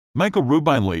Michael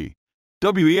Rubinelli,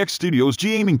 WEX Studios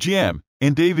Aming GM,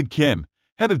 and David Kim,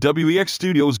 head of WEX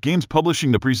Studios Games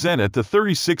Publishing to present at the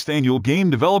 36th Annual Game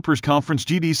Developers Conference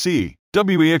GDC.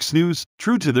 WEX News,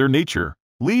 true to their nature,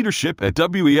 leadership at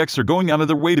WEX are going out of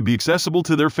their way to be accessible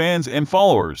to their fans and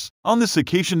followers. On this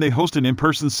occasion, they host an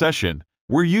in-person session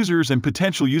where users and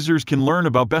potential users can learn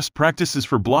about best practices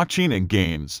for blockchain and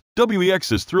games.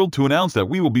 WEX is thrilled to announce that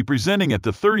we will be presenting at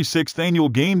the 36th Annual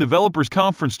Game Developers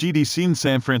Conference GDC in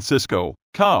San Francisco,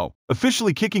 CAO,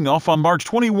 officially kicking off on March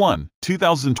 21,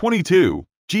 2022.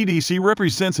 GDC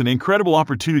represents an incredible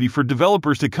opportunity for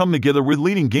developers to come together with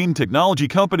leading game technology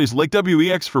companies like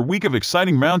WEX for a week of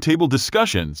exciting roundtable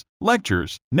discussions,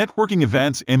 lectures, networking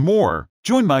events, and more.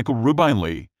 Join Michael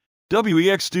Rubinelli,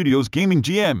 WEX Studios Gaming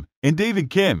GM, and David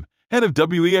Kim, head of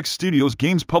WEX Studios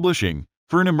Games Publishing,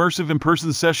 for an immersive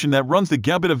in-person session that runs the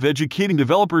gambit of educating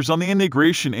developers on the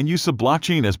integration and use of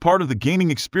blockchain as part of the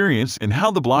gaming experience and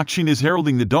how the blockchain is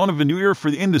heralding the dawn of a new era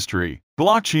for the industry.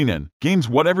 Blockchain and games,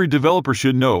 what every developer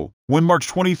should know. When March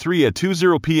 23 at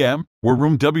 2:00 p.m., we're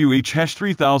room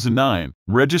WH-3009.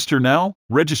 Register now.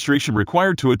 Registration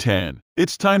required to attend.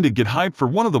 It's time to get hyped for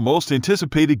one of the most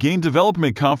anticipated game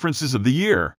development conferences of the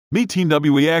year. Meet Team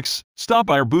WEX. Stop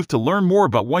by our booth to learn more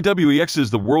about why WEX is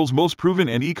the world's most proven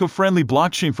and eco-friendly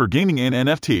blockchain for gaming and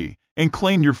NFT. And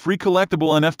claim your free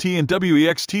collectible NFT and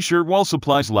WEX t-shirt while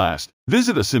supplies last.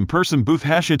 Visit us in person, booth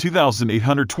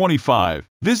 #2825.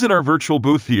 Visit our virtual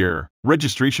booth here.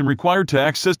 Registration required to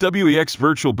access WEX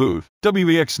virtual booth.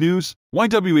 WEX News, why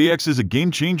WEX is a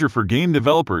game changer for game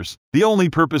developers. The only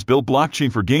purpose-built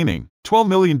blockchain for gaming. 12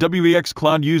 million WEX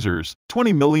cloud users,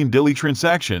 20 million daily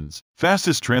transactions,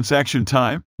 fastest transaction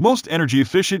time, most energy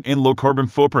efficient and low carbon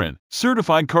footprint,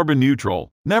 certified carbon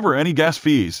neutral, never any gas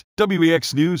fees.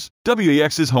 WEX News,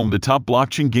 WEX is home to top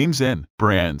blockchain games and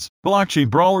brands. Blockchain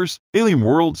brawlers, Alien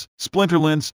Worlds,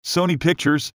 Splinterlands, Sony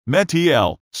Pictures,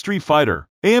 MetTL, Street Fighter,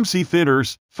 AMC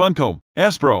Theaters, Funko,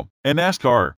 Hasbro, and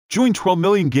NASCAR. Join 12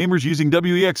 million gamers using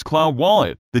WEX Cloud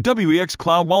Wallet. The WEX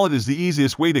Cloud Wallet is the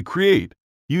easiest way to create,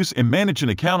 use, and manage an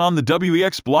account on the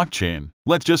WEX blockchain.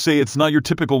 Let's just say it's not your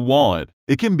typical wallet.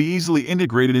 It can be easily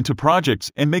integrated into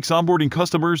projects and makes onboarding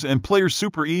customers and players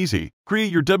super easy.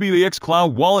 Create your WEX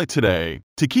Cloud Wallet today.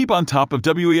 To keep on top of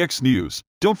WEX news,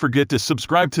 don't forget to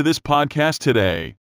subscribe to this podcast today.